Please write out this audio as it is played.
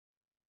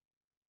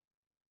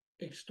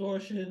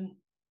Extortion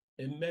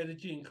in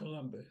Medellin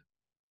Colombia.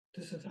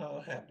 This is how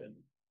it happened.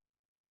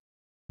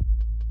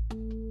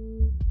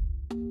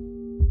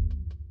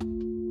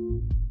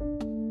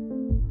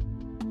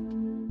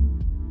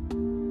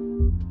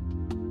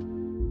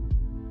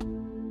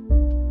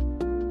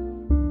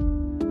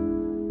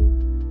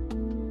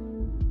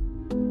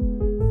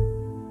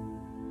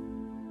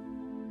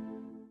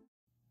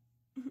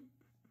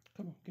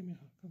 Come on, give me a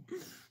hug. Come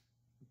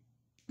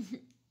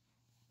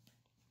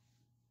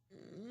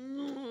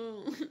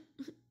on.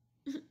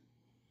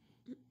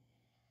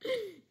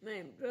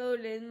 My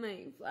brothers,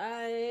 my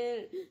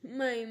father,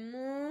 my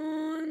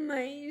mom,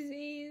 my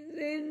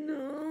sister, no.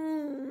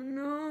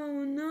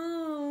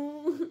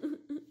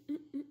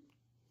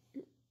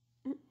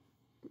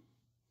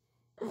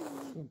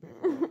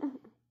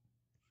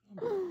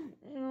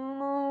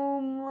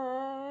 No,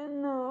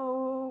 man,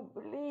 no,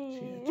 please.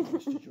 She had too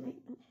much to drink.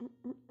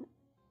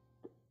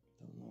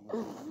 Don't know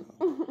where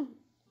to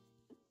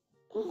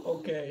go.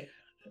 Okay.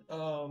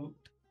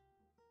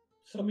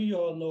 Some of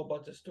y'all know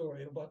about the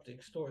story about the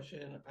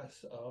extortion. I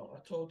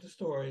told the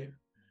story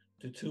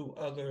to two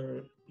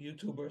other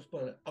YouTubers,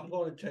 but I'm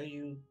going to tell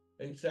you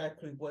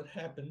exactly what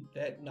happened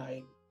that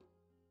night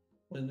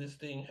when this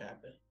thing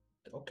happened.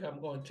 Okay,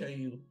 I'm going to tell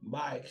you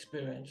my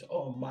experience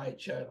on my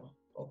channel.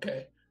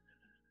 Okay.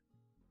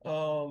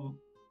 Um,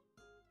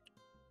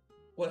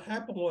 what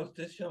happened was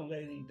this young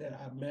lady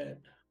that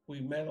we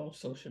met on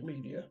social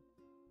media,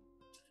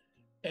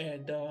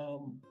 and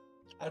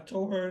I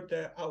told her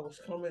that I was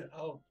coming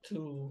out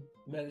to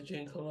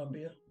Medellin,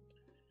 Colombia,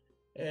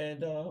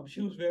 and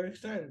she was very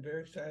excited,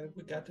 very excited.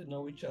 We got to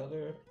know each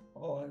other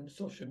on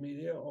social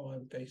media,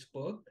 on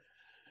Facebook.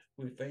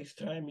 We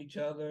FaceTime each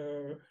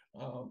other.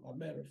 I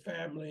met her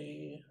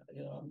family.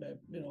 I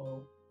met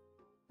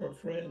her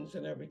friends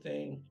and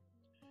everything.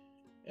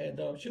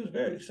 And she was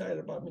very excited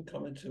about me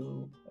coming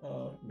to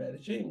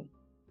Medellin.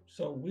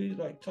 So we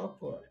like talked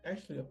for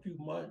actually a few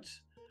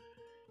months,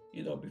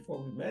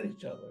 before we met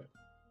each other.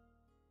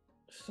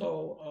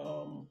 So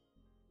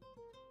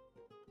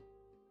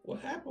what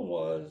happened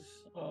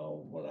was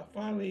when I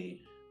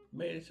finally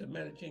made it to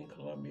Medellin,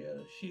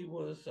 Colombia, she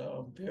was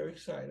very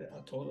excited.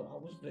 I told her I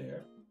was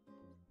there.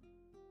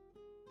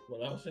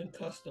 When I was in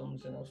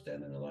customs and I was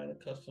standing in the line of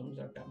customs,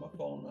 I got my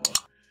phone out.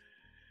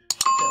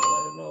 Then I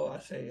let her know. I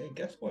say, hey,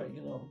 guess what?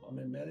 I'm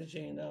in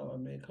Medellin now.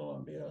 I'm in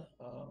Colombia.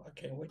 I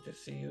can't wait to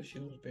see you. She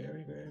was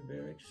very, very,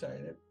 very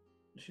excited.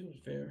 She was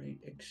very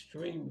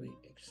extremely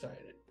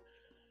excited.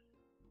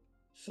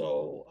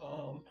 So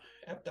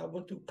after I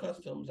went through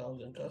customs, I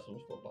was in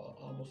customs for about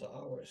almost an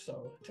hour or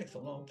so. It takes a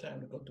long time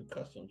to go through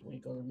customs when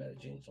you go to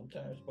Medellin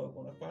sometimes. But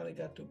when I finally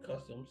got through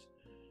customs,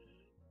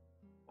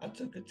 I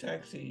took a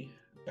taxi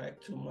back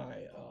to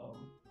my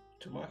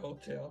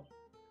hotel,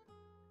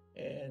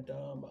 and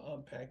I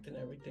unpacked and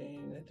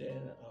everything, and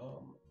then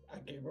I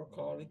gave her a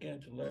call again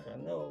to let her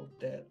know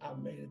that I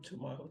made it to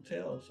my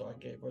hotel. So I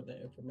gave her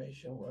the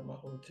information where my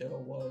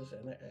hotel was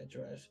and the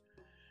address,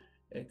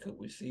 and could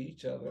we see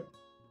each other?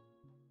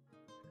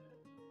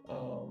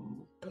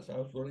 Because I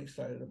was really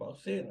excited about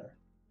seeing her.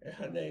 And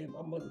her name,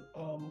 I'm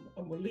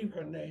gonna leave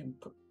her name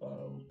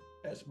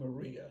as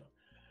Maria.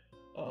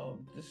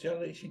 This young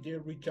lady, she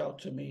did reach out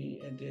to me,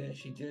 and then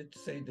she did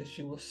say that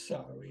she was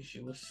sorry.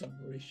 She was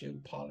sorry. She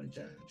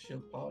apologized. She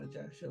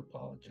apologized. She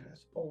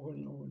apologized over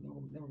and over and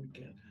over and over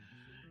again.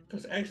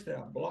 Because actually,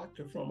 I blocked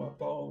her from my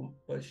phone,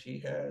 but she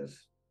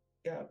has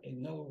got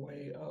another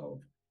way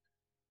of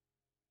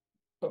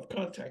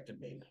contacting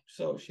me.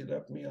 So she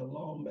left me a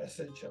long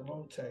message, a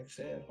long text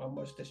saying how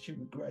much that she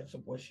regrets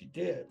of what she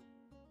did.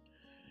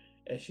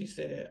 And she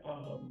said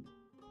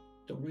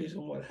the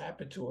reason what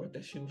happened to her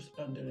that she was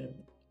under the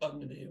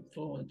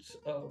influence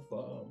of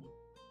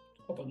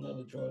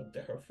another drug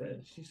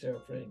that she said her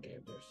friend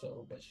gave her.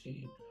 So, but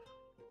she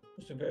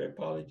was very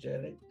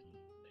apologetic,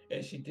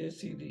 and she did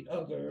see the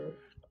other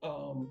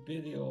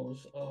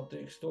videos of the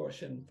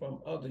extortion from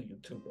other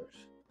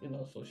YouTubers.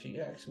 So she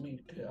asked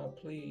me, could I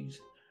please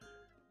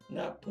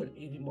not put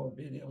any more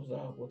videos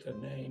out with her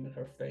name and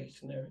her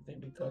face and everything,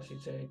 because she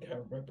said it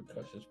got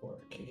repercussions for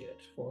her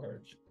kids,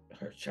 for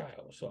her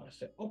child. So I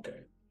said,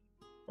 okay,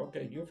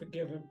 you're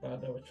forgiven, but I'll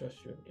never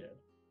trust you again.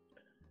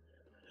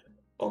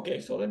 Okay,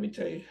 so let me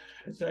tell you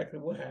exactly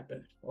what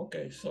happened.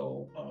 Okay,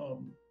 so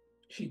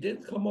she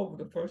didn't come over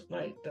the first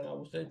night that I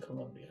was in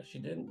Colombia. She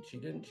didn't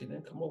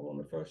come over on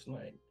the first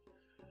night.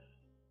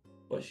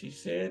 But she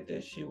said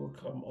that she would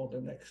come on the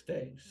next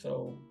day.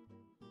 So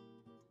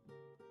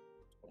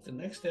the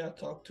next day I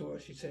talked to her,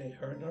 she said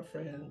her and her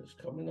friend is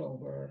coming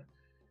over,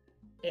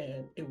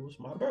 and it was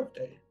my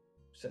birthday.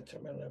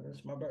 September 11th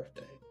is my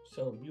birthday.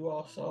 So you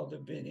all saw the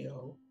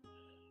video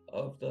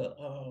of the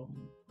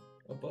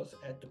of us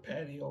at the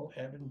patio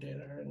having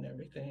dinner and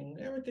everything.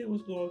 Everything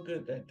was going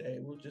good that day.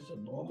 It was just a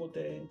normal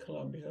day in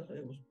Colombia.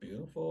 It was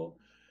beautiful.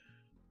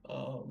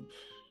 Um,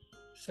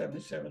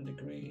 77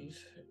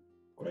 degrees.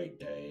 Great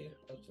day.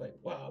 I was like,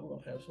 wow, we're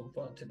gonna have some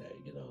fun today.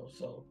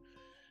 So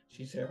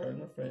she said her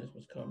and her friends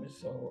was coming.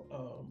 So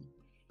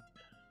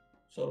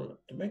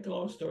to make a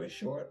long story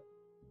short,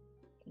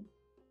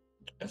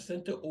 I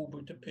sent the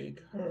Uber to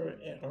pick her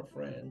and her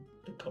friend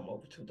to come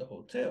over to the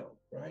hotel,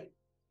 right?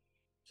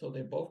 So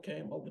they both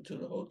came over to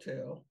the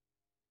hotel.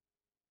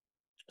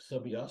 Some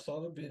of y'all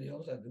saw the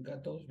videos. I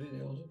got those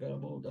videos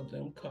available of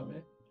them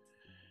coming.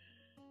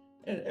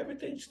 And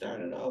everything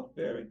started off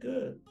very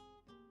good.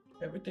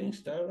 Everything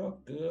started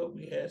off good.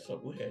 We had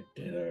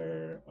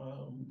dinner.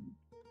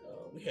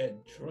 We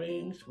had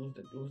drinks.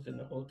 It was in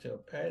the hotel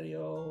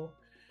patio.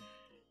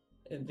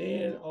 And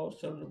then all of a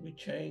sudden we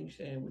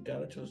changed and we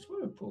got into the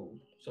swimming pool.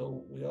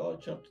 So we all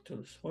jumped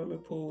into the swimming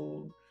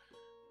pool.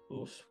 We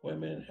were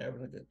swimming,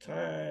 having a good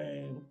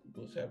time.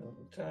 We was having a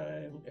good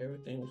time.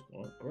 Everything was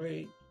going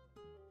great.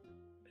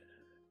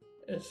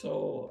 And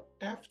so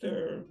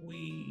after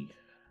we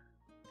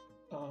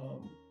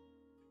um,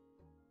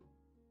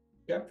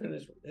 got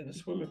finished in the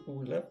swimming pool,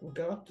 we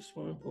got off the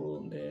swimming pool,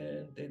 and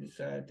then they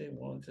decided they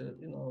wanted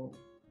to,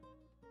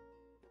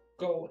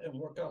 go and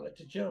work out at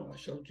the gym. I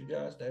showed you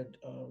guys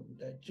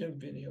that gym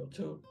video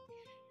too.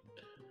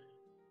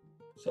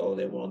 So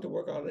they wanted to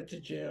work out at the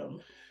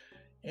gym,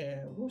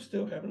 and we were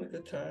still having a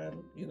good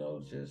time,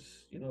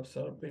 just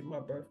celebrating my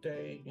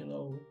birthday,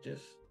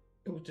 just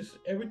it was just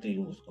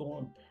everything was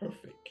going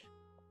perfect.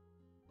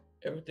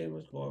 Everything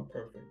was going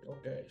perfect.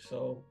 Okay,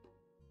 so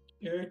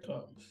here it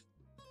comes.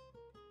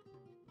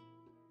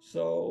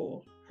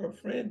 So her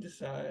friend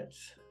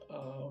decides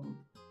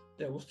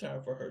that it was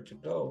time for her to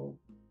go,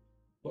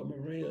 but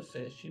Maria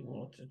said she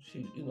wanted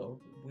she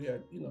we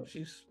are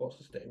she's supposed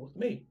to stay with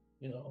me.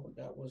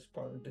 That was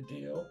part of the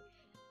deal,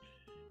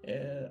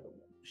 and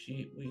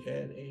we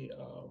had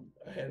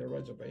I had a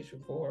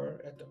reservation for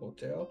her at the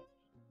hotel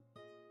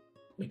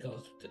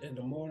because in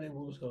the morning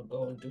we was gonna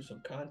go and do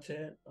some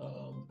content,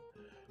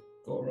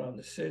 go around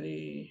the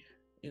city,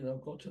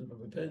 go to the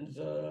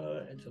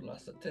Ravenza and to La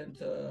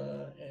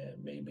Setenta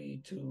and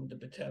maybe to the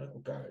botanical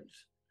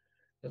gardens.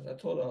 Because I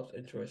told her I was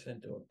interested in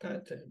doing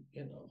content.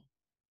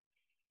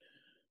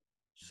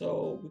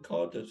 So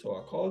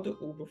I called the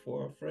Uber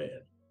for a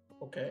friend.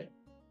 Okay.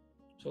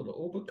 So the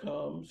Uber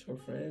comes, her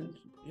friend,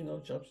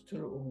 jumps into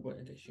the Uber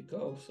and then she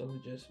goes. So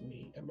just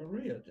me and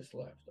Maria just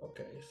left.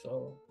 Okay.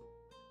 So,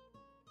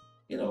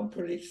 I'm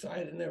pretty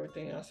excited and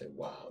everything. I said,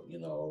 wow,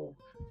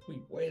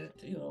 we waited,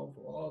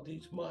 for all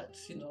these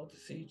months, to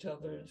see each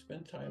other and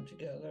spend time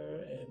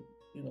together and,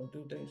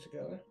 do things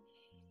together.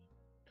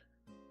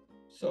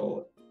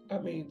 So, I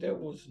mean, there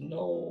was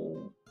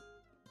no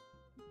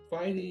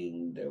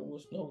fighting, there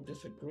was no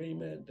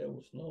disagreement, there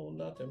was no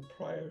nothing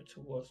prior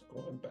to us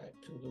going back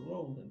to the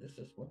room. And this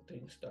is when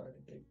things started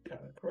to get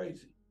kind of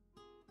crazy.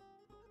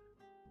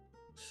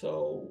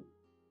 So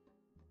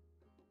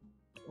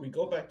we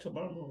go back to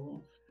my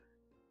room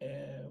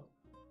and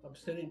I'm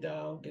sitting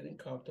down, getting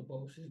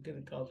comfortable. She's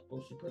getting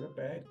comfortable. She put her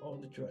bag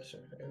on the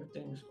dresser.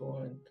 Everything's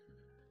going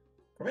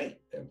great.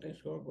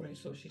 Everything's going great.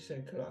 So she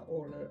said, could I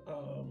order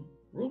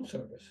room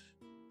service?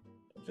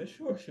 I said,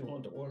 sure. She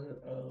wanted to order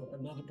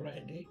another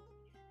brandy.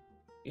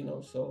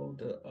 So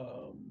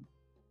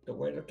the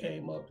waiter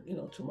came up,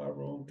 to my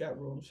room, got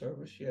room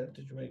service. She had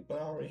to drink,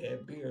 but I already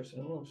had beers in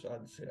the room, so I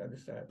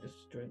decided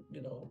just to drink, a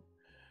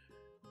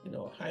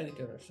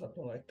Heineken or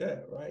something like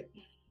that, right?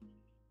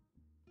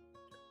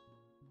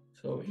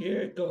 So here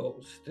it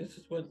goes. This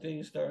is when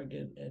things start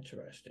getting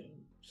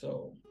interesting.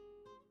 So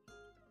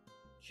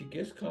she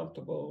gets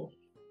comfortable.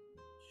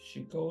 She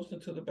goes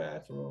into the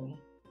bathroom,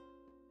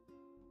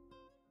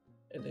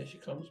 and then she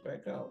comes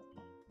back out.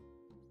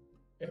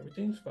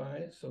 Everything's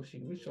fine. So she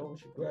reaches over,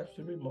 she grabs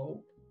the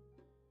remote.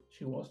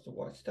 She wants to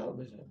watch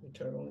television. We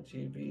turn on the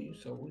TV.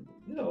 So we,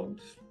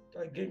 just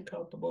like getting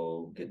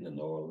comfortable, getting to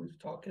know her,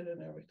 talking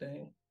and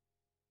everything.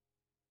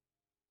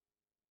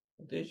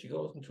 And then she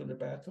goes into the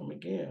bathroom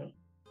again.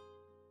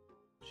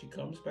 She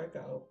comes back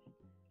out.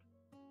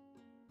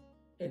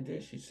 And then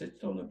she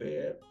sits on the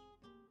bed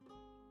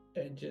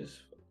and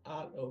just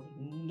out of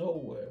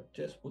nowhere,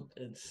 just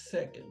within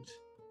seconds,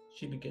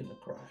 she began to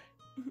cry.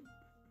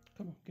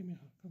 Come on, give me a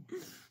hug.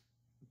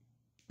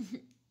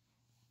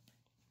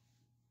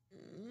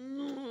 Come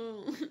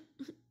on.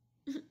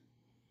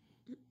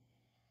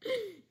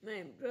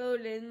 My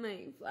brother,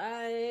 my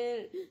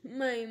father,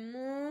 my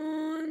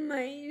mom,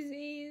 my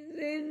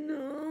sister, no,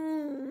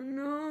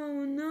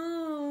 no, no.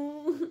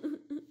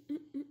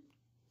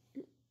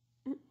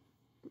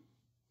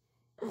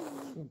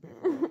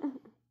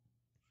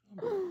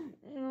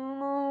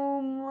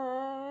 No,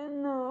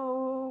 man,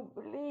 no,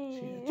 please.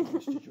 She had too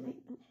much to drink.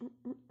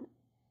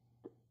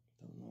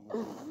 Don't know where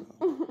to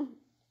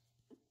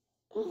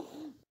go.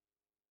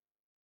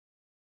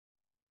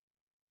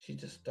 She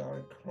just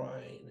started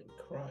crying and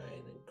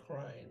crying and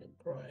crying and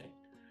crying.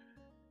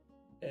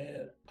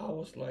 And I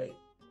was like,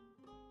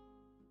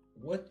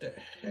 what the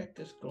heck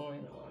is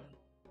going on?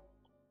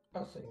 I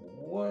was like,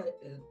 what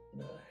in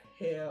the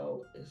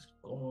hell is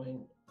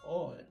going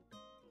on?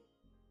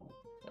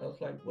 I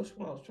was like, what's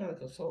wrong? I was trying to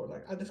console her.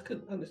 Like, I just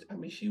couldn't understand. I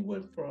mean, she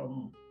went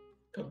from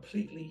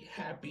completely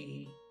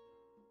happy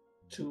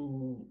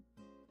to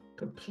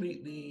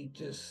completely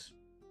just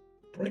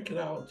breaking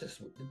out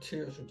just with the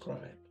tears and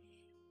crying.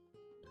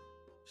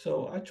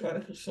 So I try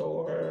to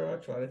console her. I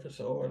try to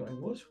console her, like,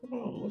 what's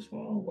wrong? What's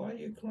wrong? Why are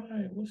you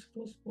crying? What's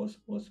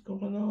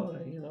going on?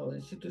 And,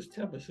 and she just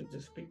tell me she was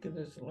just speaking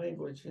this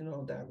language,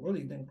 that I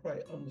really didn't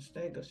quite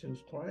understand because she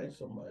was crying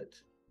so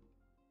much.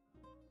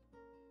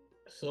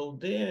 So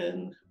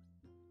then,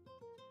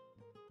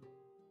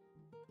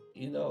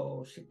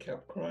 she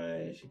kept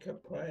crying,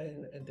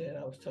 and then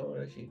I was telling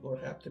her she's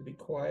gonna have to be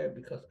quiet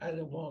because I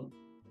didn't want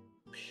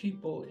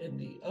people in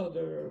the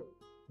other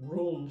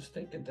rooms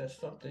thinking that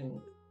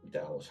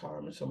I was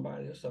harming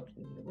somebody or something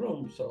in the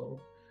room. So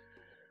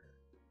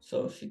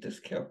she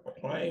just kept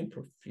crying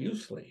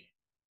profusely.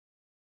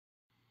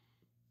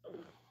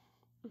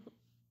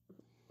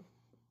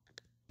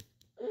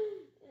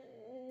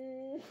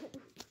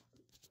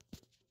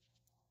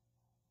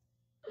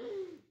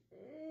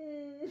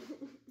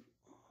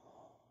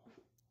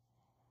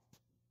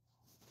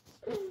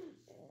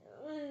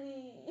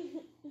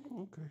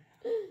 Okay.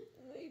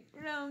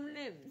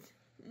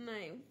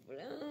 My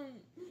problems,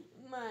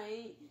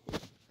 my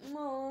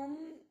mom.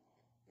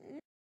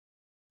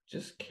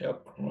 Just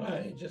kept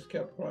crying, just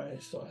kept crying.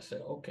 So I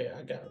said, okay,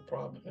 I got a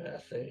problem. And I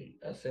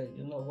said,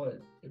 you know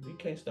what? If you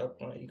can't stop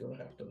crying, you're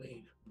gonna have to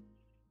leave.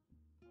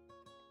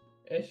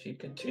 And she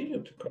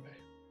continued to cry.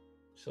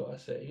 So I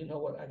said, you know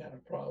what? I got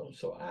a problem.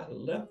 So I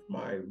left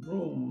my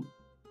room,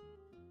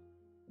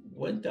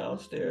 went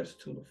downstairs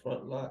to the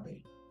front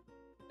lobby,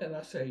 and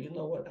I said, you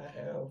know what? I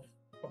have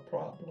a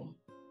problem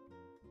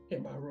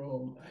in my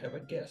room. I have a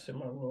guest in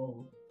my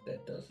room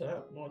that does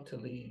not want to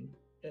leave,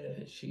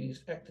 and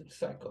she's acting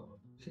psycho.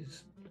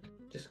 She's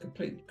just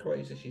completely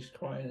crazy. She's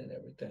crying and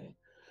everything.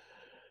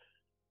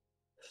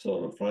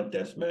 So the front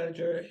desk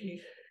manager,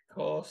 he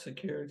called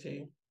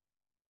security,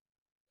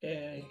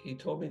 and he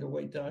told me to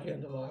wait down here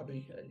in the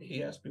lobby.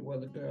 He asked me where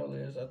the girl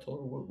is. I told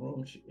him what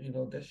room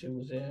that she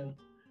was in,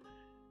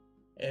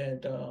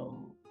 and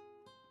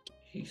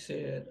he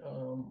said,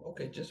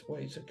 okay, just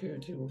wait.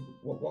 Security will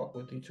walk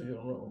with you to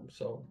your room.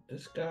 So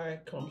this guy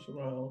comes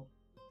around,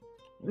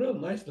 real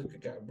nice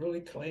looking guy, really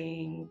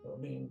clean. I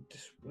mean,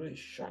 just really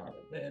sharp,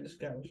 man. This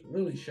guy was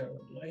really sharp,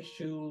 nice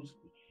shoes,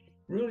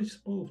 really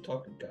smooth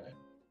talking guy.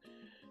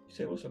 He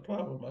said, what's the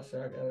problem? I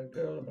said, I got a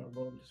girl in my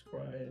room that's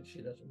crying.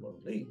 She doesn't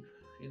want to leave,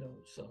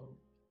 So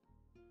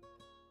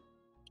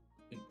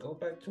we go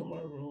back to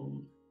my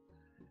room,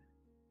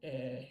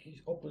 and he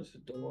opens the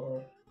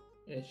door,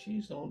 and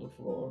she's on the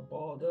floor,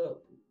 balled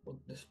up with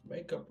this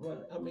makeup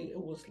run. I mean, it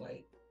was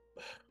like,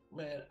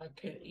 man, I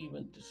can't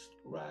even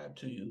describe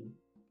to you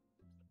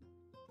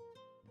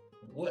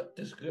what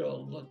this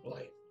girl looked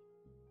like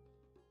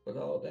with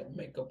all that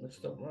makeup and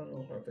stuff running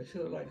on her face. She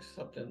looked like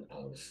something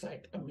out of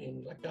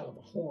like out of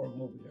a horror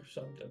movie or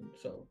something.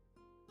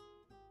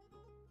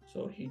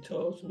 So he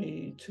tells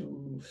me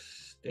to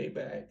stay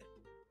back.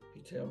 He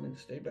tells me to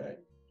stay back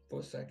for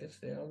a second,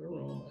 stay out of the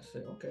room. I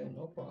said, okay,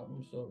 no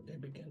problem. So they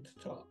begin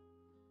to talk.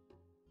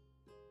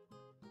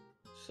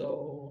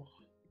 So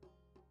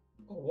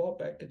I walk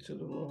back into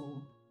the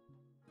room,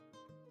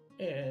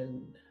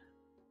 and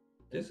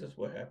this is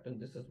what happened.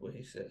 This is what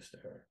he says to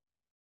her.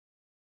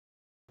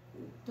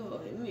 Toda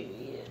mi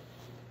vida.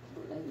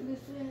 Por eso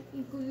estoy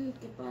aquí con el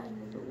que para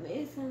no me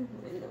besan,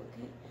 bueno,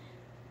 que.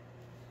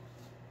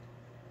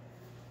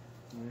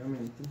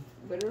 Obviamente.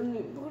 Pero no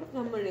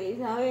importa, María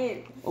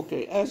Isabel.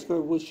 Okay, ask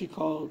her what she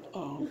called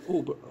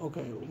Uber.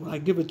 Okay, when I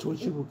give it to her,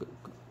 she will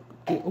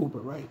get Uber,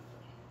 right?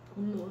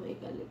 No,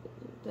 dígale con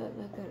toda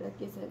la cara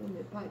que esa que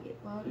me pague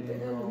para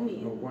volver a lo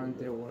mío. No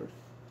aguante work.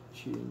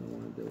 She no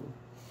aguante work.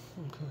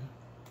 Okay.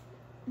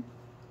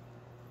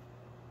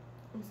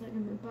 O sea, que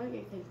me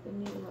pague, que él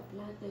tenía la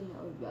plata y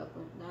la volvió a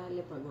guardar,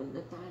 le pagó un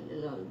Natal,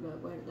 la volvió a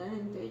guardar.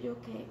 Entonces yo,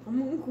 ¿qué?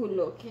 Como un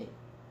culo, ¿qué?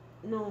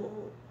 No.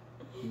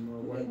 No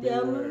aguante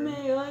Ya work.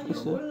 me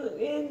baño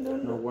volviendo,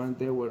 No ¿no?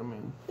 aguante work,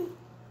 man.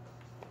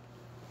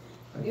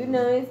 Y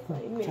una vez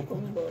ahí me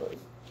con vos.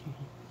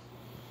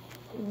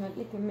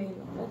 Nadie que me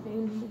dio plata y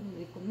no me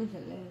sé cómo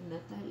sale de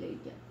Natalia y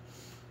ya.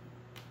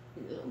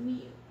 Lo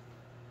mío.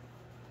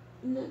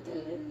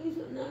 Natalia no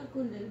hizo nada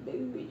con el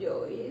baby,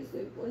 yo y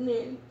estoy con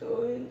él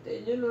todo,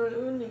 entonces yo no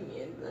hago ni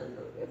mierda,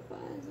 ¿no? ¿Qué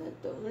pasa,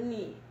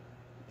 Tony?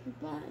 ¿Qué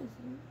pasa?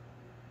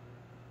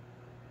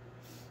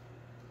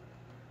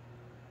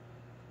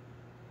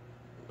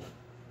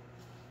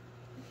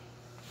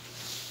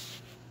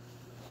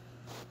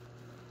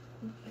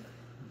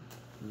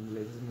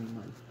 Inglés es muy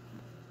mal.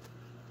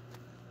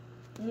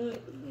 No es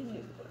que no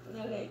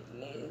importa la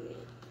iglesia.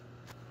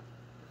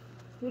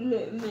 Solo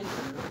es menos.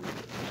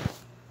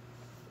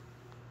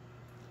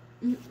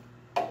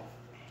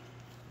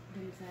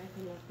 Pensaba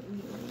que la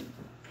tenía ahí.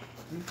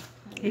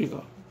 Here you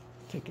go.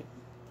 Take it.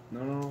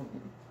 No.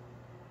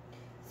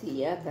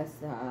 Sí, acá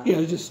está.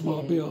 Yeah, just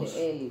small bills.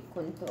 Él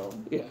contó.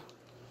 Yeah.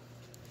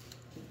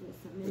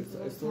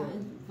 Esto-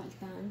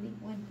 Faltaban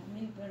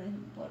 50.000, pero no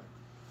importa.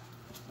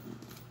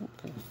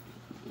 Okay.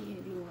 Y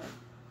el lugar.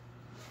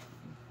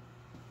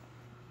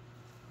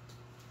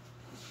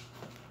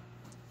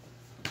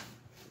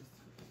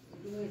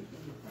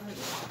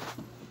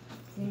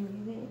 Sí,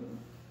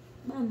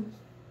 vamos.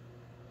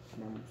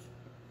 Vamos.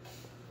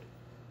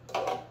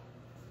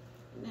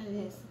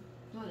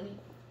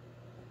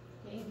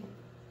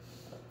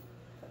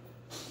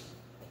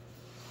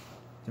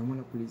 Llamo a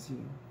la policía.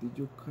 Did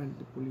you call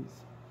the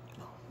police?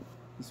 No,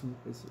 It's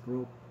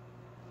rope.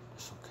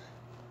 it's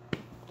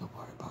okay. Don't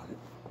worry about it.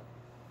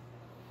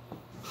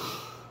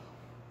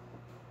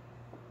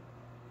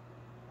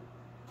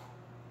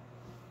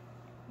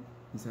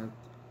 Is that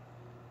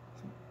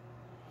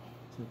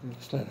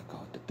Just let it go.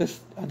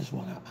 I just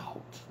want her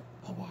out.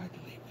 I want her to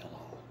leave me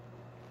alone.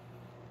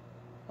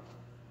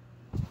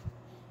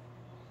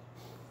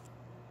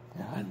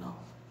 Yeah, I know.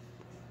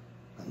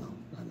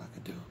 Nothing I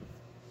can do.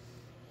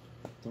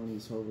 Tony,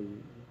 sorry.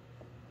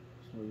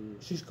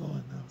 She's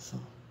gone now, so.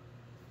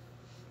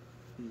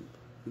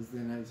 It's the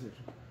nicer.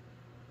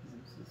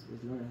 Es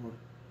lo mejor.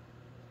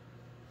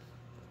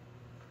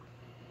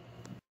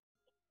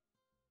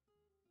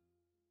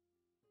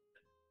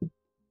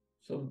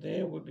 So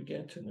then we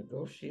begin to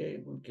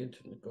negotiate. We begin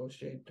to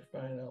negotiate to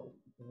find out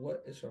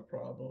what is her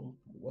problem,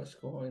 what's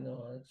going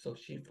on. So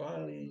she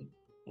finally,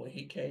 when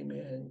he came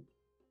in,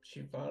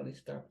 she finally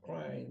stopped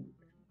crying.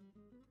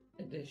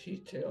 And then she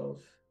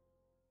tells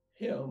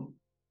him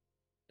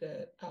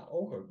that I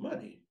owe her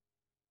money.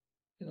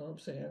 You know what I'm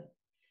saying?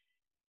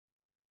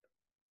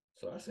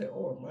 So I said,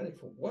 owe her money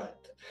for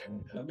what?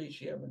 I mean,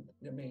 she haven't,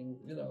 I mean,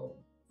 you know,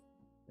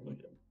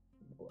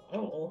 I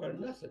don't owe her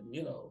nothing,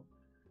 you know.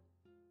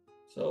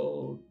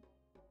 So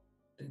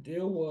the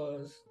deal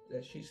was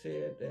that she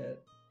said that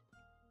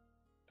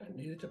I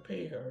needed to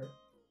pay her.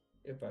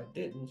 If I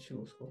didn't, she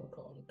was going to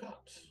call the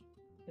cops,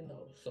 you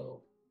know.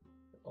 So,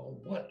 on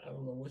what? I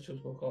don't know what she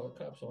was going to call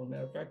the cops on.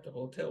 Matter of fact, the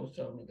hotel was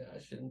telling me that I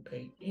shouldn't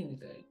pay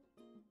anything.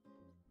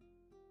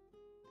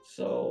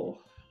 So,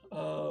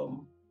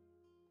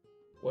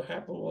 what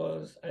happened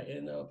was I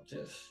ended up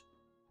just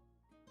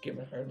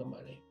giving her the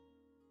money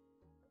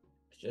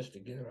just to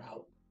get her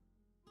out.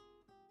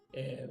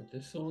 And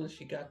as soon as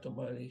she got the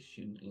money,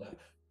 she left,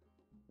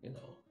 you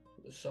know.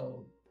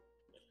 So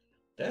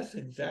that's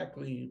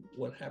exactly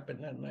what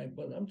happened that night.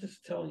 But I'm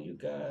just telling you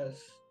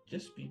guys,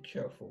 just be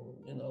careful,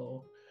 you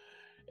know.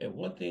 And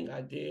one thing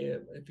I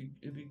did, if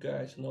you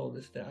guys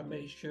noticed, that I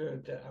made sure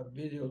that I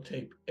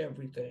videotape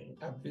everything.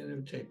 I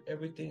videotape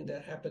everything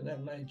that happened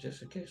that night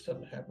just in case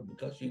something happened,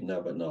 because you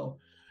never know.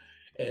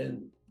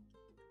 And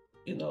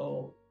you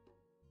know,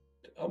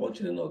 I want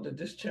you to know that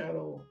this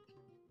channel,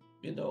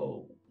 you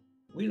know,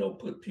 we don't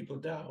put people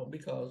down,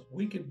 because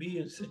we can be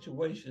in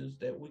situations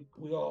that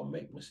we all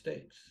make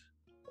mistakes.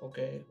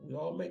 Okay, we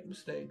all make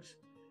mistakes.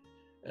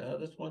 And I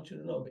just want you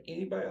to know, if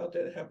anybody out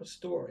there that have a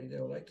story they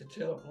would like to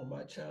tell on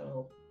my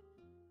channel,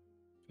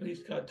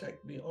 please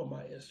contact me on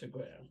my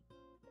Instagram,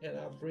 and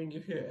I'll bring you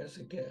here as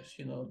a guest.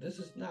 You know, this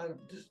is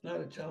not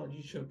a challenge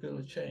you should feel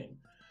ashamed.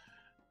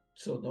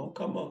 So don't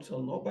come on.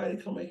 So nobody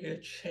come in here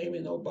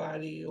shaming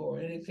nobody or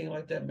anything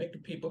like that,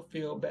 making people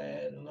feel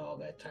bad and all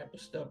that type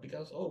of stuff.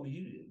 Because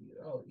you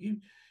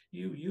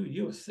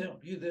a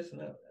simp, you this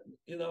and that.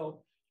 You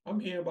know, I'm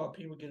hearing about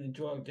people getting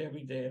drugged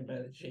every day in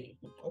Medellin.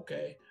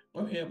 Okay,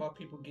 I'm hearing about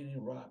people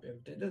getting robbed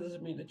every day. That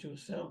doesn't mean that you're a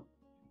simp.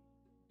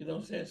 You know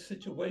what I'm saying?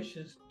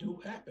 Situations do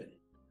happen.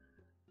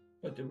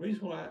 But the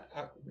reason why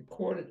I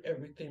recorded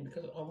everything,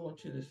 because I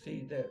want you to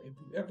see that if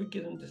you ever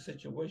get into a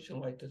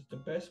situation like this, the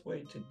best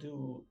way to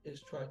do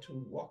is try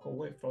to walk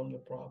away from the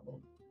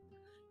problem.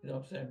 You know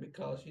what I'm saying?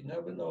 Because you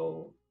never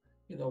know.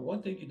 You know,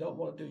 one thing you don't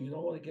want to do, you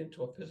don't want to get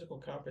into a physical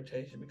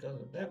confrontation,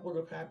 because if that would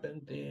have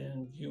happened,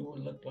 then you would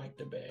look like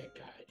the bad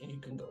guy and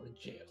you can go to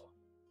jail.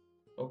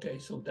 Okay,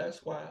 so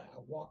that's why I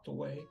walked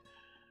away.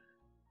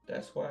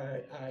 That's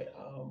why I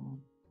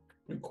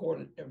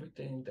recorded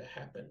everything that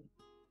happened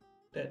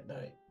that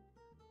night.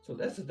 So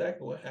that's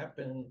exactly what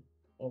happened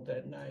on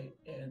that night.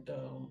 And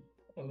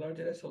I learned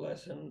it as a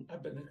lesson.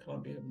 I've been in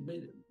Colombia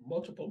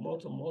multiple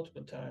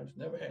times.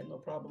 Never had no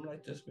problem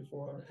like this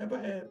before. Have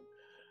I had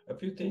a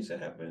few things that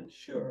happened?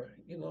 Sure.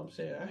 You know what I'm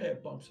saying? I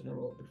had bumps in the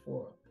road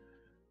before.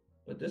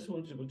 But this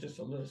one was just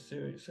a little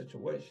serious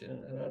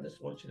situation. And I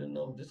just want you to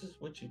know, this is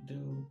what you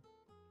do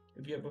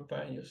if you ever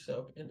find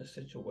yourself in a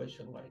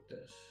situation like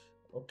this.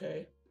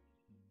 Okay?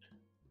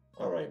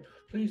 All right,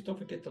 please don't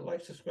forget to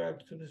like, subscribe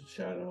to this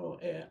channel,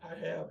 and I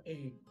have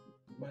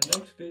my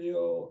next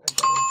video. I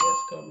got a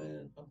guest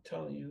coming. I'm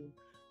telling you,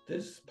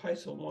 this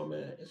Pisces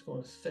woman is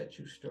going to set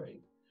you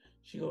straight.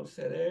 She's going to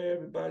set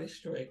everybody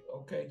straight.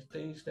 Okay,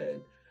 things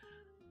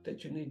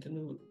that you need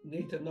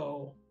to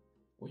know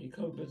when you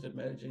come visit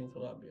Medellin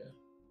Colombia.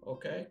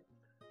 Okay.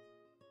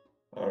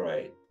 All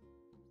right.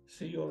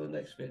 See you on the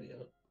next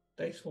video.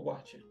 Thanks for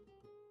watching.